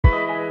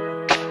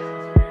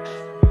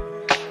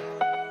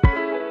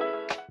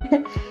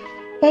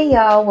Hey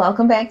y'all,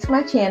 welcome back to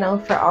my channel.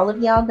 For all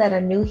of y'all that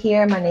are new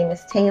here, my name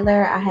is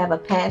Taylor. I have a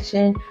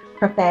passion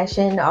for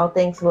fashion, all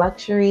things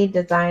luxury,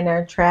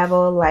 designer,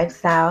 travel,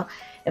 lifestyle.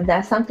 If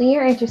that's something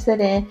you're interested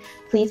in,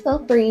 please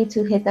feel free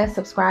to hit that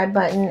subscribe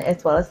button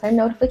as well as that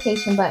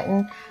notification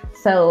button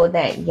so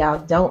that y'all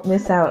don't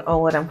miss out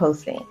on what I'm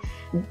posting.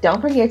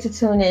 Don't forget to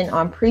tune in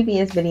on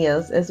previous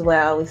videos as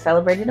well. We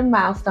celebrated a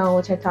milestone,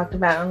 which I talked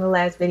about on the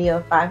last video,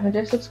 of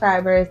 500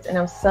 subscribers, and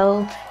I'm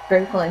so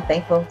grateful and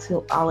thankful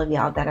to all of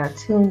y'all that are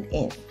tuned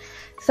in.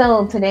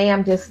 So today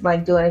I'm just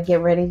like doing a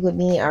get ready with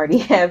me. I already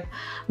have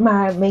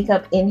my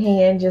makeup in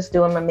hand, just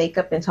doing my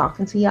makeup and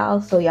talking to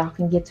y'all so y'all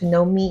can get to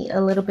know me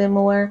a little bit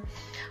more.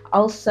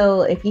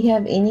 Also, if you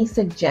have any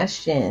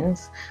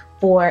suggestions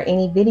for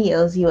any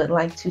videos you would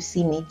like to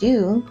see me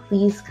do,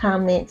 please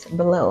comment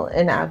below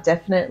and I'll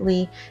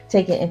definitely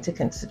take it into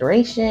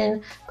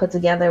consideration, put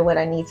together what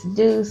I need to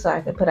do so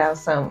I can put out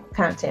some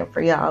content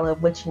for y'all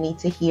of what you need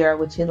to hear,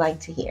 what you'd like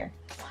to hear.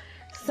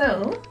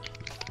 So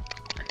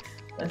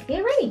let's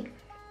get ready.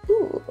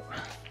 Ooh.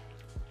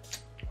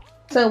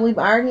 So we've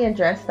already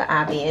addressed the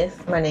obvious.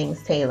 My name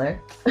is Taylor.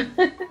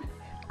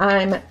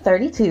 I'm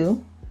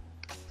 32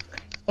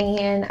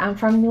 and I'm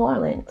from New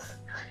Orleans.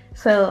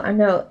 So I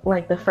know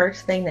like the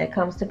first thing that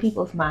comes to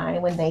people's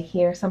mind when they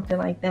hear something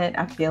like that,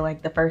 I feel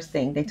like the first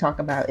thing they talk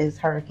about is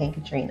Hurricane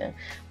Katrina,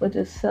 which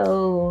is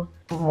so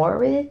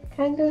morbid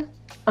kind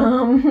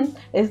of.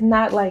 It's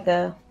not like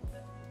a,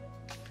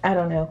 I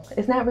don't know,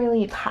 it's not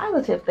really a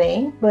positive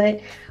thing, but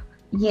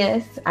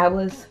yes, I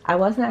was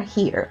not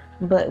here,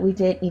 but we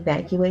did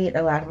evacuate.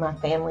 A lot of my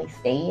family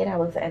stayed. I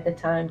was at the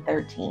time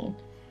 13.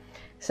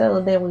 So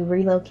then we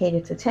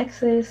relocated to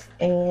Texas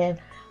and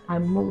I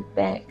moved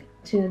back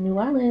to New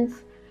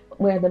Orleans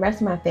where the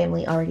rest of my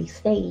family already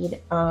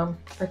stayed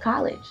for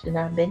college, and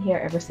I've been here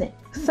ever since.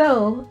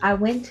 So I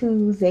went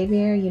to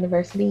Xavier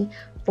University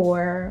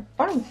for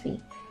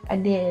pharmacy. I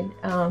did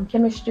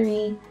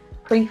chemistry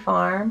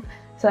pre-pharm,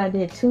 so I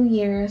did 2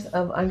 years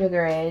of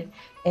undergrad,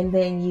 and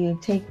then you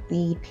take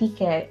the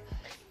PCAT,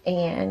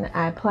 and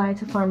I applied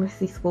to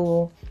pharmacy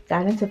school,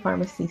 got into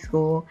pharmacy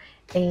school,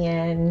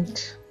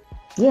 and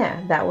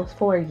yeah, that was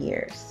 4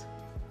 years.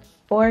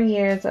 4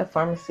 years of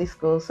pharmacy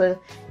school. So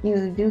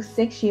you do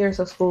 6 years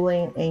of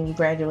schooling and you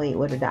graduate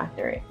with a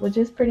doctorate, which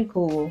is pretty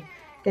cool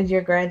because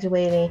you're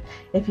graduating.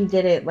 If you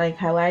did it like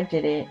how I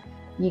did it,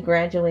 you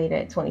graduate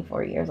at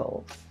 24 years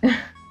old.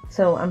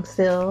 So I'm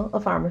still a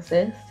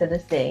pharmacist to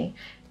this day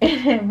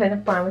and I've been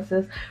a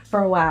pharmacist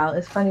for a while.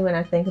 It's funny when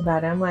I think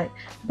about it. I'm like,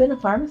 I've been a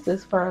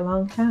pharmacist for a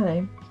long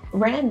time.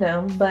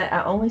 Random, but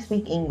I only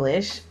speak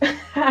English.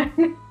 I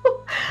know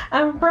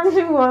I'm from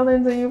New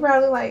Orleans and you're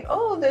probably like,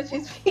 oh, does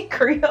she speak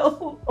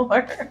Creole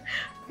or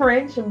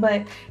French?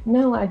 But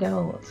no, I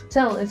don't.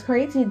 So it's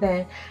crazy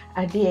that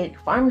I did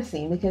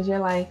pharmacy because you're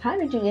like, how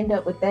did you end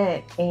up with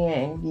that?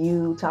 And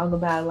you talk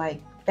about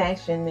like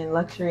fashion and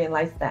luxury and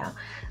lifestyle.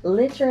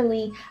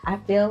 Literally, I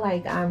feel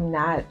like I'm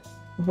not,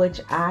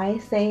 which I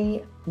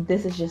say,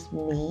 this is just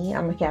me.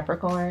 I'm a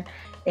Capricorn.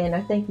 And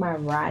I think my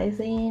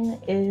rising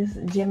is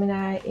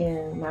Gemini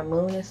and my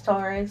moon is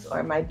Taurus, or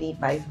it might be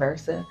vice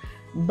versa.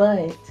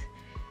 But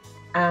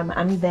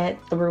I'm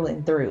that through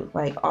and through,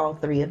 like all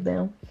three of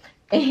them.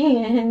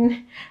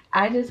 And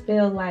I just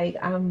feel like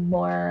I'm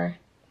a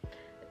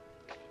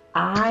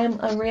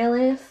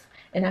realist,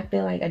 and I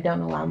feel like I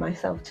don't allow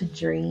myself to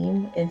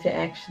dream and to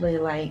actually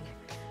like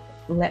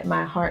let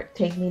my heart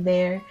take me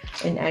there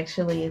and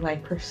actually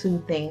like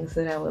pursue things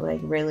that I would like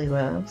really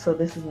love. So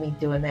this is me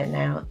doing that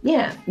now.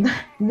 Yeah,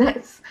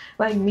 that's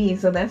like me.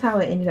 So that's how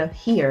I ended up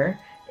here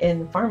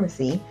in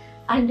pharmacy.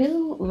 I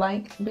do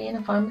like being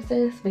a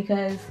pharmacist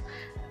because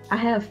I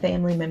have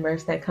family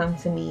members that come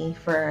to me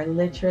for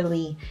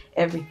literally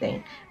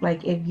everything.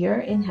 Like if you're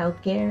in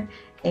healthcare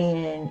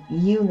and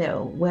you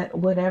know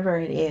whatever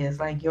it is,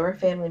 like your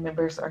family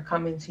members are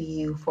coming to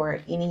you for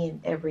any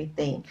and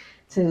everything,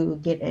 to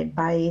get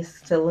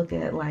advice, to look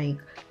at like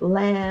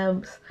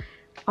labs,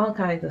 all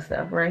kinds of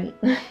stuff, right?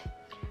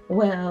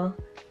 Well,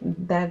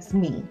 that's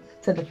me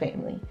to the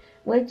family,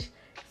 which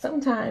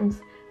sometimes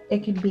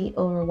it can be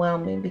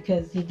overwhelming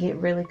because you get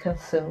really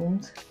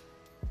consumed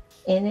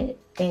in it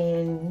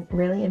and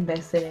really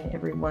invested in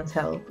everyone's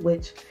health,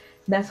 which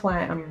that's why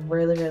I'm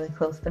really, really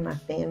close to my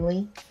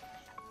family.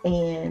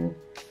 And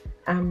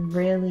I'm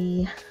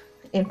really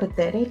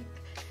empathetic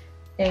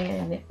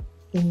and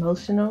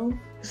emotional.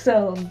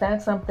 So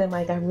that's something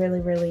like I really,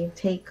 really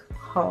take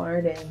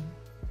hard and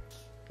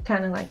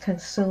kind of like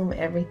consume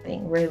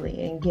everything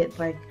really and get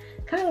like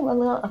kind of a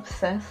little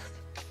obsessed.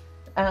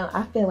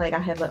 I feel like I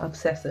have an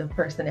obsessive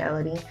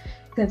personality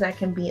because I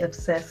can be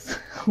obsessed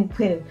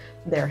with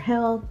their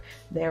health,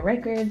 their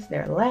records,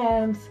 their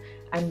labs.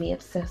 I can be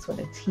obsessed with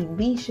a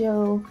TV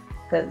show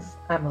because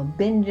I'm a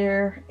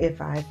binger.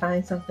 If I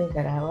find something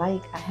that I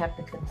like, I have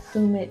to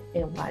consume it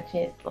and watch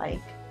it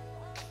like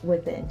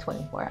within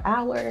 24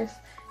 hours.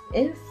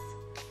 It's,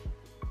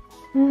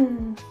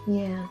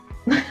 yeah,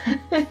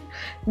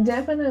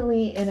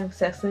 definitely an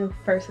obsessive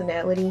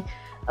personality.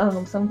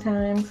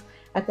 Sometimes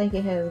I think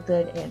it has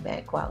good and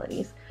bad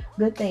qualities.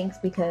 good things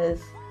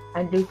because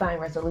I do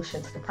find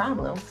resolutions to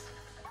problems.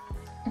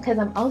 Because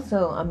I'm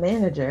also a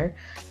manager,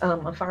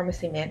 a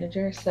pharmacy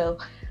manager, so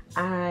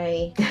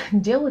I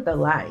deal with a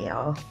lot,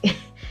 y'all.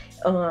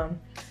 um,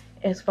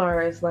 as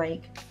far as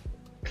like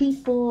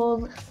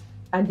people,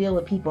 I deal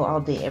with people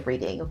all day, every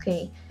day,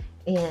 okay?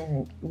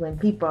 And when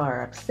people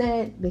are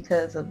upset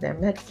because of their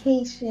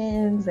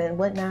medications and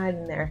whatnot,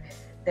 and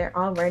they're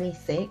already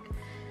sick,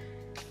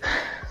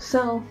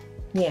 so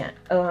yeah,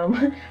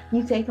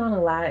 you take on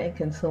a lot and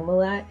consume a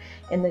lot,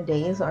 and the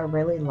days are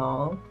really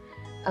long.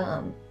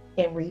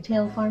 In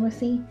retail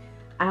pharmacy,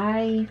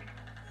 I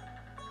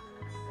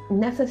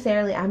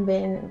I've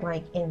been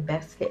like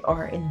invested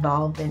or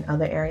involved in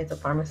other areas of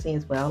pharmacy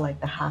as well,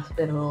 like the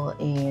hospital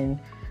and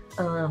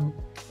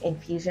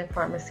infusion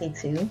pharmacy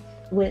too,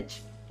 which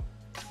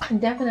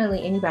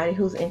definitely anybody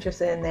who's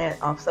interested in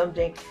that off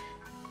subject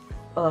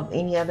of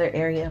any other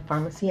area of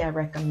pharmacy, I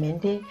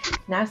recommend it.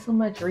 Not so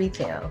much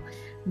retail,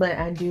 but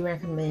I do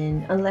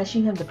recommend, unless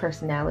you have the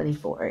personality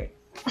for it,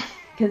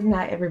 because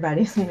not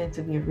everybody's meant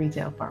to be a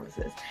retail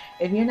pharmacist.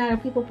 If you're not a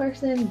people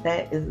person,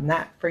 that is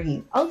not for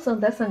you. Also,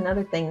 that's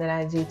another thing that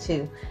I do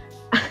too.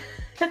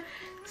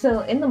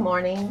 So in the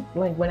morning,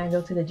 like when I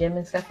go to the gym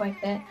and stuff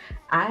like that,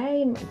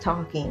 I'm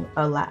talking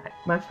a lot.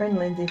 My friend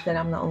Lindsay said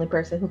I'm the only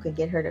person who could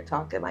get her to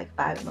talk at like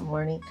 5 in the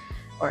morning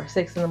or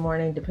 6 in the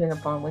morning, depending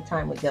upon what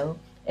time we go.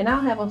 And I'll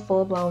have a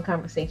full-blown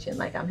conversation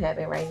like I'm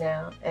having right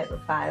now at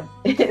 5,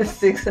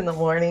 6 in the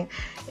morning,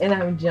 and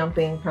I'm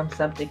jumping from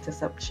subject to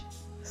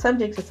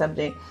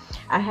subject.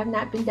 I have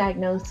not been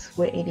diagnosed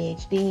with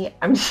ADHD.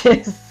 I'm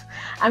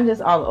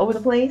just all over the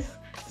place.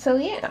 So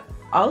yeah.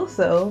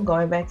 Also,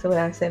 going back to what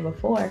I said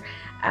before,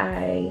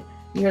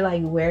 you're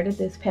like, where did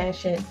this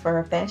passion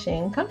for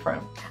fashion come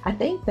from? I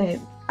think that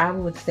I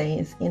would say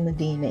it's in the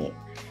DNA.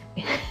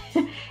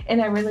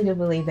 And I really do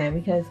believe that,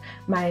 because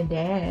my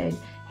dad,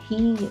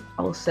 my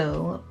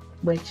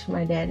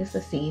dad is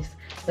deceased,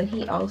 but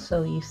he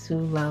also used to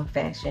love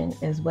fashion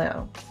as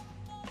well.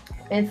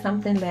 It's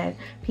something that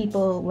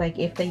people, like,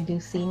 if they do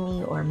see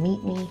me or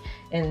meet me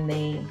and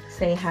they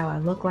say how I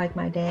look like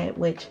my dad,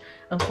 which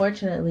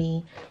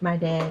unfortunately my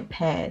dad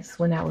passed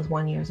when I was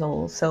 1 year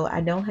old, so I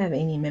don't have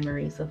any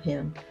memories of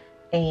him.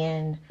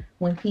 And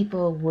when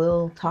people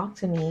will talk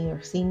to me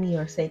or see me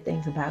or say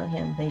things about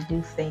him, they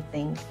do say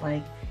things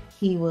like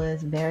he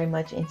was very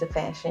much into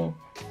fashion.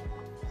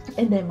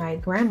 And then my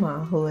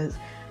grandma, who is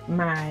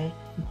my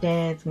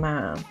dad's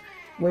mom,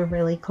 we're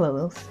really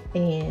close,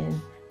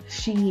 and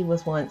she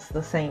was once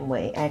the same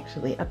way,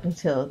 actually, up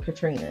until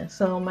Katrina.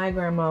 So my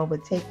grandma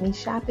would take me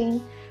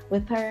shopping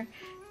with her,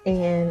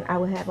 and I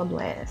would have a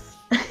blast.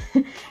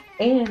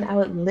 And I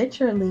would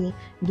literally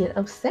get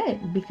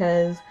upset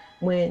because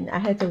when I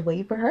had to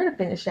wait for her to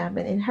finish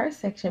shopping in her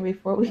section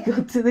before we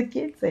go to the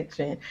kids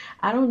section.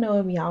 I don't know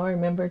if y'all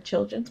remember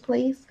Children's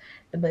Place,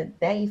 but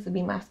that used to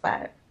be my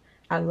spot.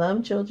 I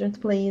love Children's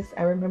Place.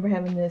 I remember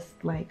having this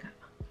like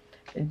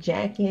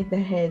jacket that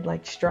had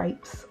like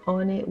stripes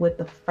on it with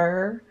the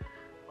fur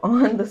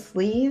on the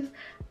sleeves,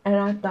 and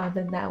I thought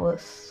that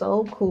was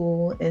so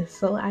cool and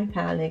so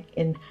iconic,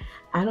 and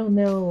I don't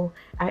know,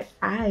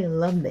 I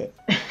loved it.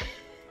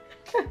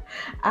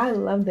 I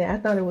loved it. I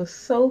thought it was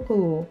so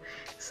cool.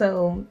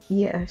 So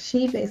yeah,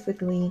 she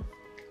basically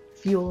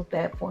fueled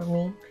that for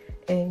me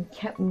and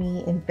kept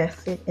me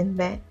invested in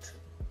that.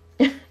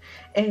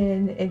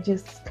 And it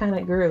just kind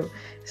of grew.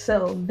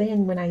 So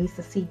then when I used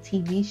to see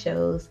TV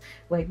shows,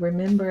 like,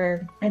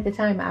 remember at the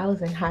time I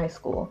was in high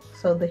school,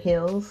 so The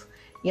Hills,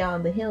 y'all,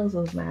 The Hills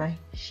was my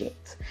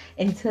shit.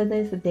 And to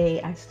this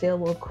day, I still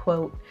will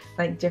quote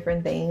like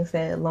different things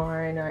that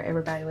Lauren or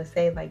everybody would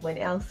say, like when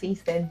Elsie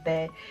said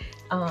that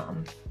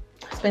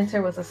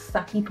Spencer was a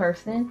sucky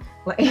person,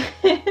 like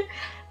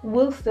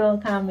we'll still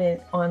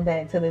comment on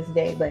that to this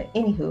day. But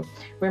anywho,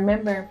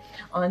 remember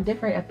on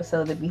different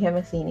episodes, if you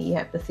haven't seen it, you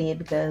have to see it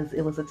because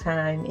it was a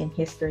time in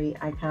history,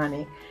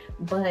 iconic.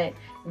 But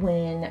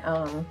when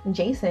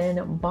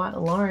Jason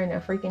bought Lauren a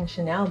freaking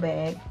Chanel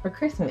bag for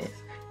Christmas,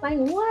 like,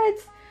 what?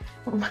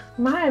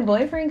 My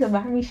boyfriend could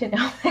buy me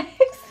Chanel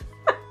bags?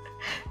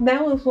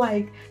 That was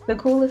like the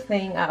coolest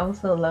thing. I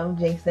also loved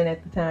Jason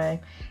at the time.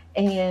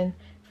 And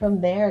from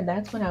there,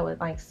 that's when I would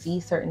like see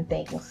certain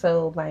things.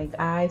 So like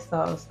I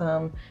saw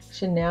some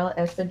Chanel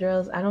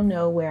espadrilles. I don't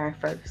know where I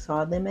first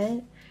saw them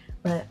at,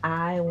 but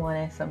I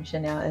wanted some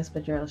Chanel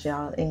espadrilles,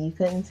 y'all. And you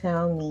couldn't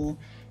tell me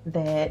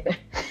that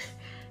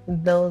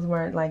those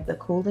weren't like the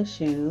coolest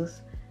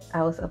shoes.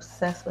 I was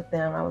obsessed with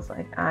them. I was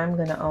like, I'm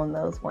gonna own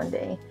those one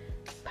day.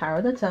 Power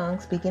of the tongue,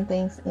 speaking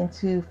things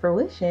into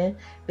fruition,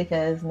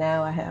 because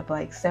now I have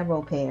like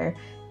several pair,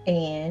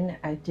 and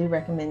I do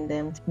recommend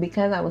them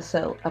because I was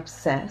so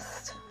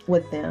obsessed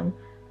with them.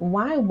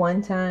 Why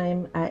one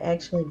time I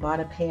actually bought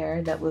a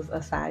pair that was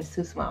a size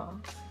too small.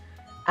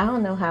 I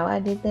don't know how I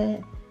did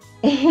that.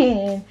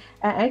 And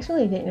I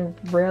actually didn't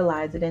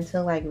realize it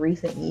until like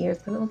recent years,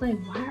 because I was like,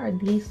 why are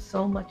these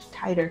so much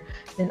tighter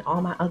than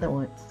all my other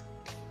ones?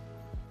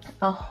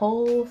 A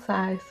whole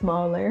size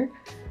smaller.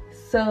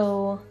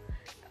 So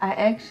I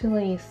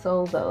actually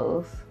sold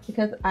those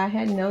because I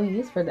had no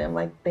use for them.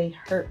 Like, they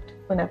hurt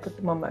when I put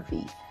them on my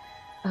feet.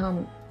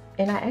 And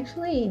I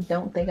actually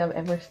don't think I've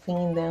ever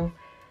seen them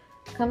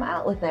come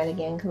out with that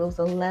again, because it was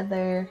a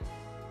leather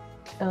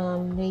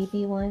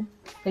navy one.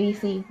 But you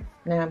see,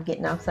 now I'm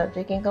getting off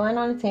subject and going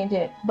on a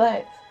tangent,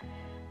 but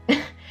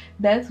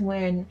that's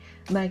when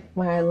like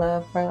my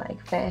love for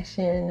like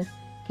fashion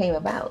came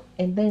about.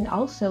 And then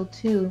also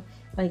too,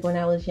 like when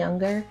I was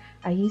younger,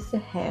 I used to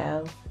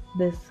have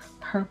this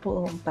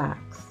purple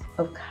box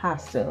of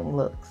costume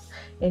looks,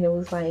 and it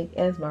was like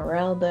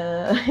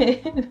Esmeralda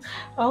and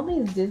all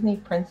these Disney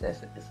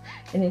princesses,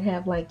 and it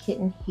had like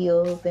kitten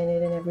heels in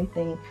it and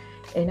everything.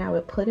 And I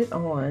would put it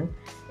on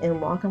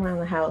and walk around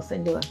the house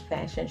and do a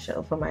fashion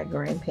show for my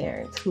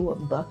grandparents, who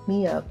would buck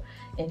me up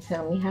and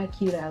tell me how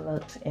cute I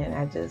looked. And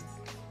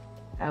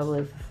I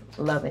was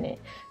loving it.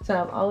 So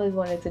I've always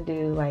wanted to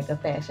do like a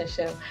fashion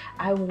show.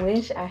 I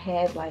wish I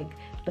had like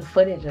the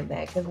footage of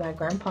that, because my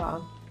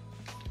grandpa,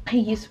 he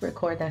used to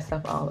record that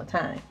stuff all the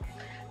time.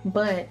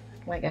 But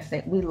like I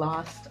said, we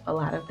lost a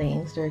lot of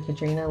things during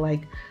Katrina,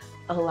 like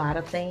a lot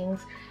of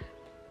things.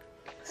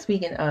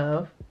 Speaking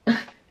of,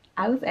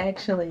 I was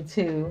actually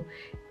too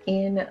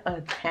in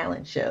a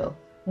talent show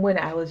when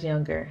I was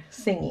younger,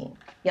 singing.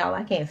 Y'all,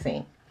 I can't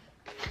sing.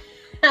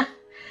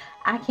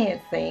 I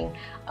can't sing.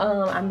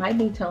 I might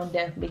be tone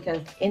deaf,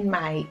 because in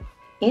my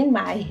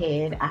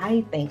head,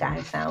 I think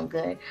I sound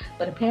good,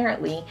 but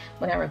apparently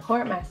when I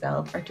record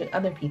myself or to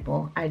other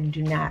people, I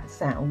do not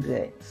sound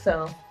good.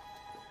 So,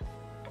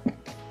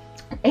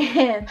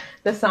 and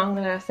the song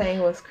that I sang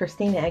was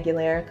Christina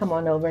Aguilera, Come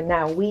On Over.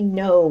 Now we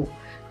know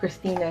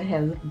Christina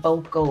has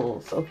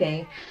vocals,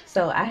 okay?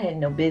 So I had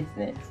no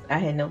business. I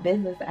had no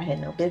business. I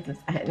had no business.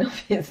 I had no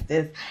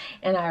business.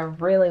 And I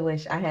really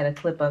wish I had a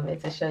clip of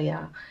it to show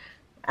y'all.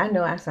 I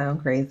know I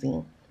sound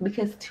crazy,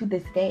 because to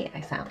this day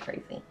I sound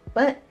crazy.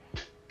 But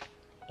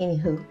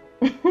anywho,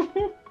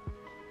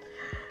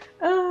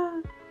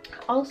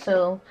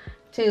 also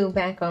to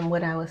back on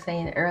what I was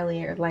saying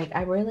earlier, like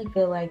I really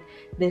feel like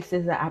this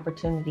is an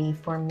opportunity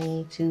for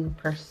me to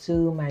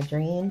pursue my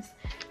dreams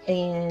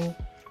and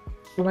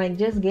like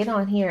just get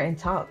on here and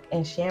talk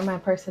and share my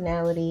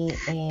personality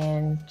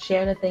and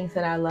share the things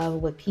that I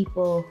love with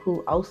people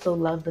who also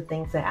love the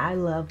things that I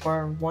love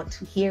or want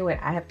to hear what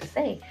I have to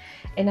say.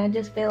 And I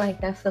just feel like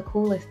that's the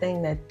coolest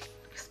thing that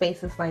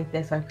spaces like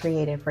this are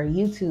created for: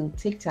 YouTube,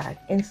 TikTok,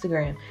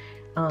 Instagram,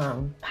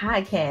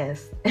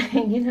 podcasts,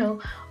 you know,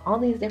 all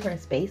these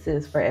different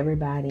spaces for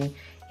everybody.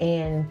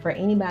 And for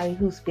anybody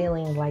who's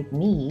feeling like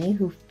me,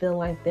 who feel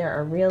like they're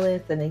a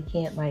realist and they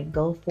can't like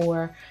go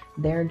for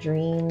their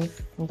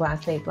dreams,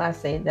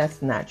 blase,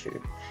 that's not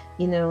true,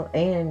 you know,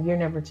 and you're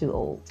never too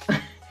old.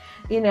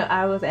 You know,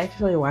 I was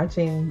actually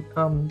watching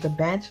The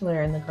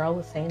Bachelor, and the girl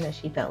was saying that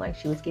she felt like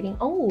she was getting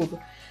old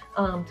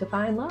to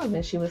find love,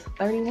 and she was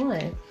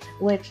 31,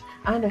 which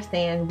I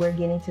understand. We're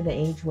getting to the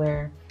age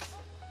where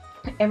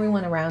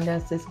everyone around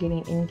us is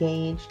getting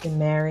engaged and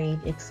married,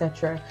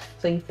 etc.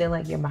 So you feel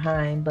like you're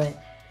behind,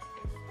 but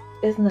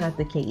it's not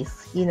the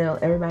case. You know,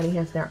 everybody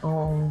has their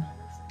own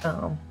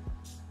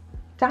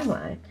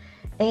timeline.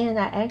 And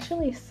I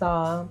actually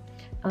saw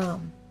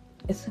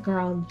it's a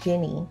girl,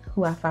 Jenny,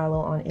 who I follow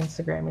on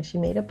Instagram, and she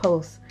made a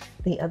post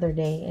the other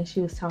day, and she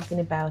was talking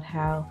about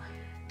how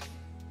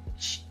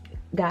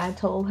God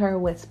told her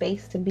what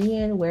space to be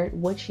in,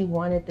 what she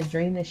wanted, the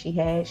dream that she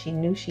had. She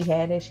knew she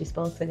had it. She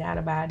spoke to God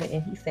about it,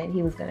 and he said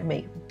he was going to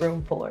make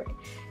room for it.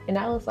 And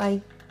I was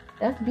like,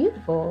 that's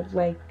beautiful.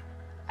 Like,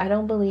 I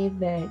don't believe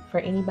that for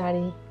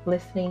anybody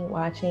listening,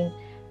 watching,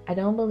 I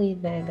don't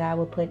believe that God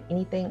will put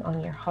anything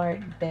on your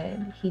heart that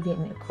he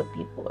didn't equip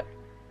you for.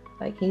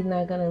 Like, he's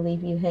not going to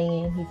leave you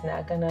hanging. He's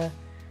not going to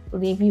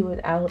leave you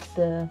without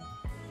the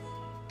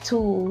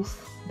tools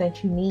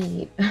that you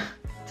need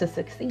to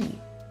succeed.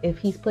 If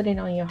he's put it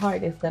on your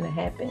heart, it's going to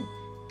happen.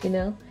 You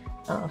know,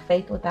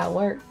 faith without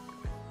work.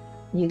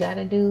 You got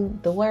to do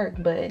the work,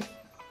 but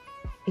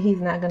he's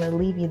not going to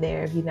leave you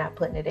there if you're not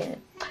putting it in.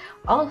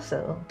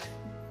 Also,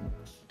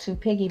 to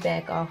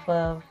piggyback off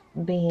of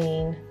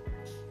being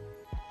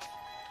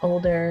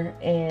older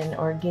and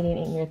or getting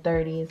in your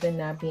 30s and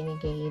not being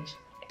engaged,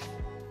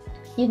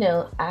 you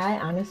know, I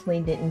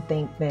honestly didn't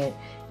think that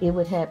it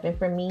would happen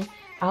for me.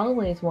 I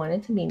always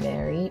wanted to be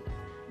married,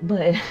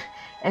 but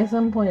at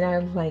some point I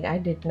was like, I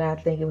did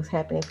not think it was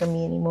happening for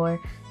me anymore,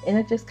 and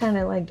I just kind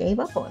of like gave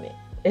up on it.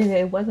 And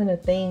it wasn't a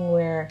thing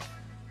where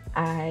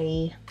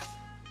I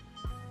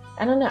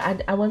don't know,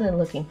 I wasn't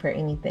looking for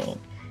anything,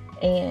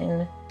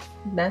 and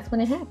that's when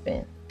it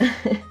happened.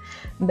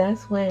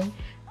 That's when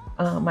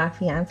my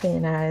fiance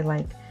and I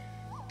like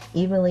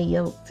evenly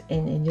yoked,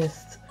 and it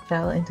just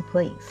fell into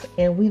place.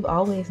 And we've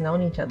always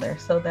known each other,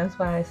 so that's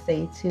why I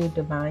say to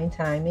divine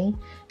timing,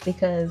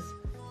 because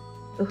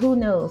who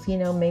knows, you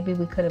know, maybe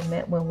we could have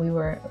met when we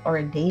were,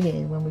 or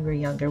dated when we were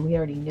younger. We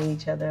already knew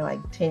each other like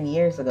 10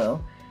 years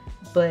ago,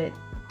 but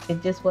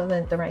it just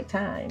wasn't the right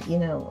time, you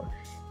know.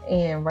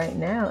 And right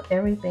now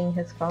everything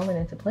has fallen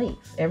into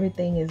place.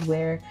 Everything is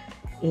where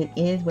it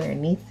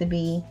needs to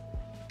be.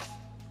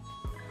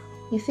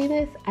 You see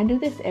this? I do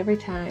this every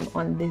time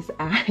on this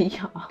eye,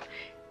 y'all.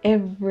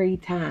 Every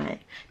time.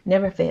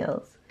 Never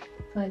fails.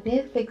 So I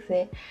did fix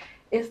it.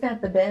 It's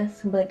not the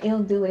best, but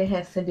it'll do what it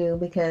has to do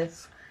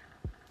because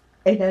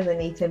it doesn't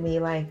need to be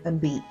like a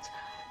beat.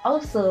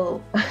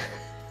 Also,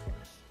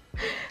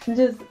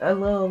 just a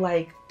little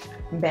like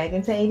back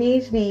into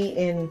ADHD,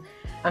 and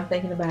I'm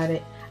thinking about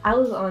it. I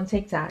was on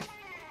TikTok,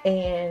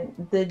 and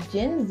the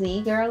Gen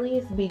Z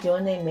girlies be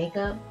doing their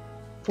makeup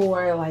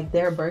for like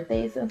their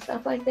birthdays and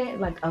stuff like that,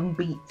 like a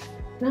beat.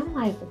 And I'm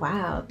like,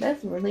 wow,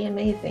 that's really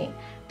amazing.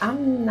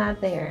 I'm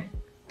not there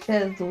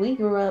because we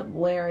grew up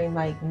wearing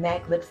like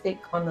MAC lipstick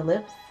on the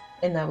lips,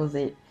 and that was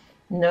it.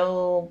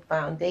 No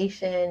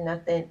foundation,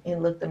 nothing. It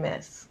looked a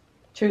mess.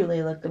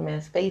 Truly looked a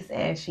mess. Face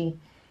ashy.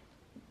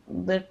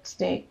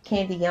 Lipstick,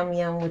 candy yum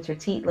yum with your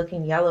teeth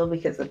looking yellow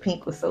because the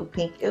pink was so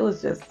pink. It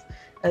was just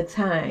a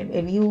time.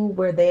 If you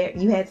were there,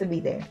 you had to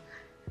be there.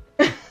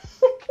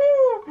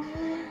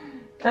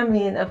 I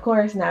mean, of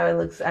course, now it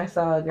looks, I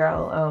saw a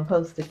girl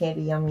post the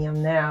candy yum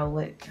yum now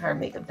with her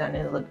makeup done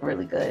and it looked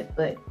really good,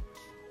 but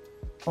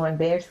on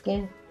bare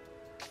skin,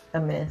 a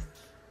mess.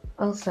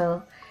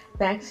 Also,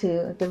 back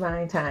to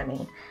divine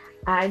timing.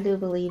 I do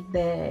believe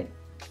that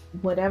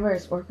whatever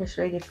is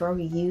orchestrated for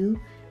you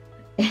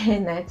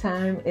in that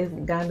time, is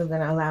God is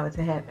going to allow it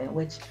to happen,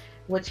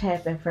 which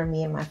happened for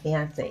me and my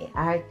fiance.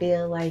 I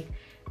feel like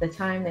the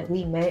time that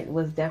we met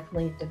was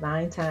definitely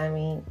divine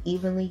timing,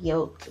 evenly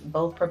yoked,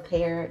 both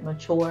prepared,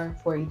 mature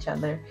for each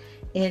other.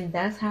 And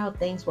that's how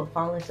things will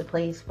fall into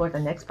place for the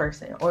next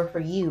person, or for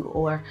you,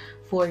 or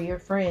for your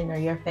friend or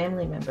your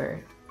family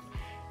member.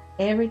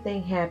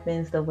 Everything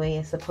happens the way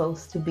it's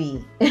supposed to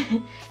be.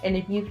 And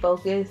if you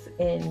focus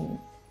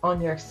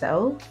on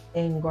yourself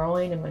and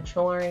growing and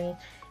maturing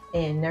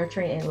and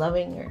nurturing and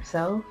loving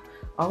yourself,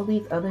 all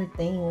these other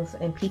things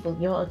and people,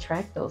 you'll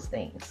attract those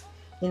things.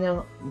 You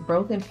know,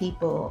 broken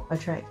people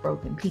attract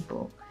broken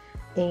people.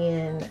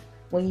 And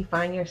when you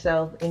find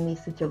yourself in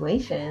these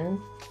situations,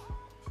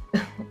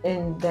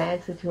 in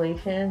bad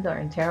situations or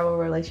in terrible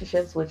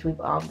relationships, which we've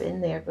all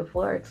been there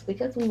before, it's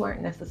because we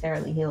weren't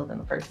necessarily healed in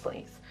the first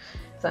place.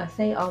 So I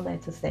say all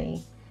that to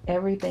say,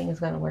 everything is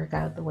going to work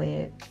out the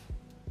way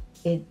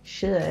it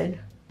should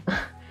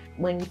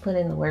when you put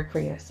in the work for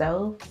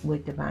yourself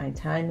with divine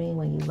timing,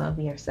 when you love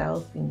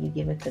yourself and you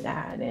give it to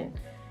God, and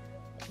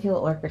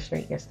He'll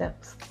orchestrate your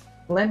steps.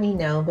 Let me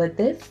know. But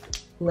this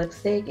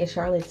lipstick is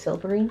Charlotte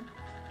Tilbury,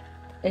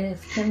 and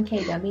it's Kim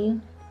KW.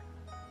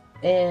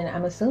 And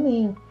I'm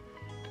assuming,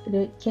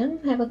 did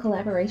Kim have a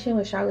collaboration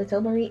with Charlotte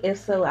Tilbury? If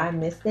so, I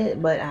missed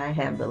it, but I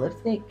have the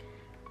lipstick.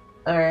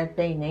 Or if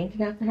they named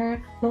it after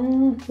her.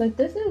 But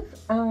this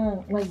is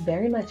like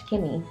very much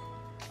Kimmy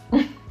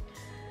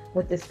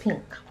with this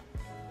pink.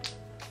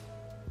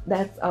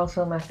 That's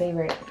also my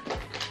favorite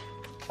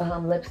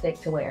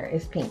lipstick to wear,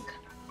 is pink.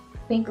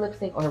 Pink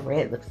lipstick or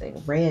red lipstick.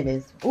 Red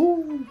is,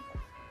 ooh,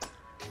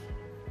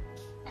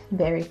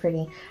 very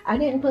pretty. I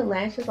didn't put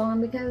lashes on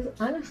because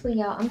honestly,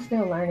 y'all, I'm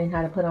still learning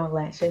how to put on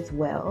lashes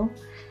well.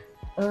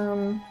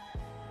 And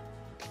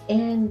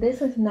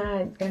this is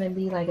not gonna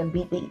be like a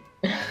beat.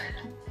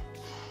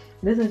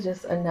 This is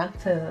just enough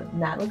to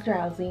not look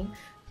drowsy,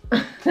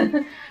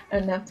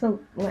 enough to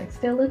like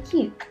still look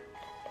cute.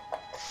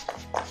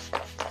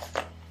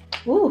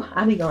 Ooh,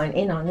 I'll be going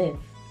in on this.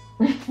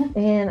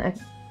 And I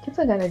guess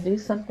I gotta do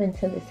something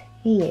to this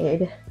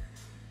head.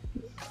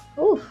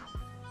 Oof.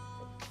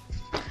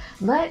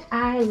 But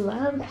I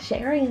love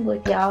sharing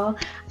with y'all.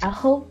 I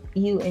hope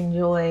you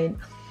enjoyed.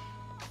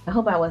 I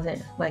hope I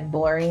wasn't like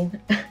boring.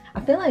 I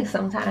feel like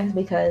sometimes,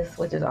 because,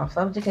 which is off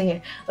subject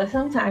again, but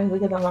sometimes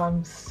because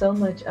I'm so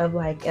much of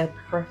like a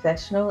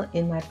professional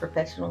in my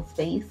professional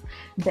space,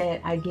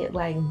 that I get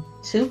like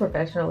too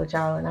professional with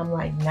y'all, and I'm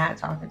like not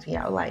talking to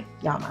y'all like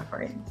y'all my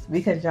friends,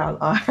 because y'all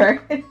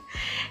are.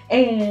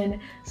 And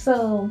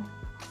so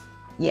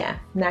yeah,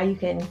 now you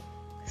can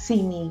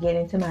see me get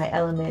into my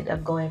element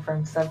of going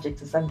from subject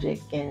to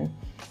subject and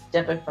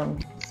jumping from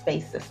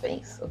space to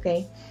space,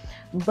 okay?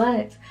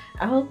 But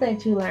I hope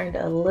that you learned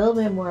a little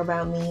bit more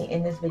about me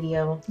in this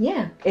video.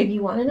 Yeah, if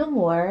you want to know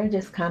more,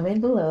 just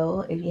comment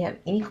below. If you have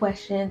any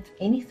questions,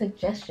 any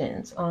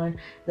suggestions on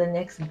the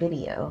next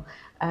video.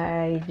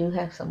 I do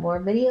have some more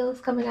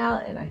videos coming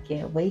out, and I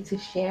can't wait to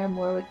share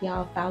more with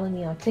y'all. Follow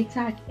me on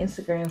TikTok,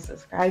 Instagram,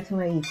 subscribe to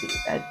my YouTube.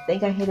 I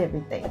think I hit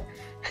everything.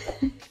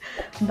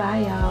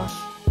 Bye,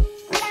 y'all.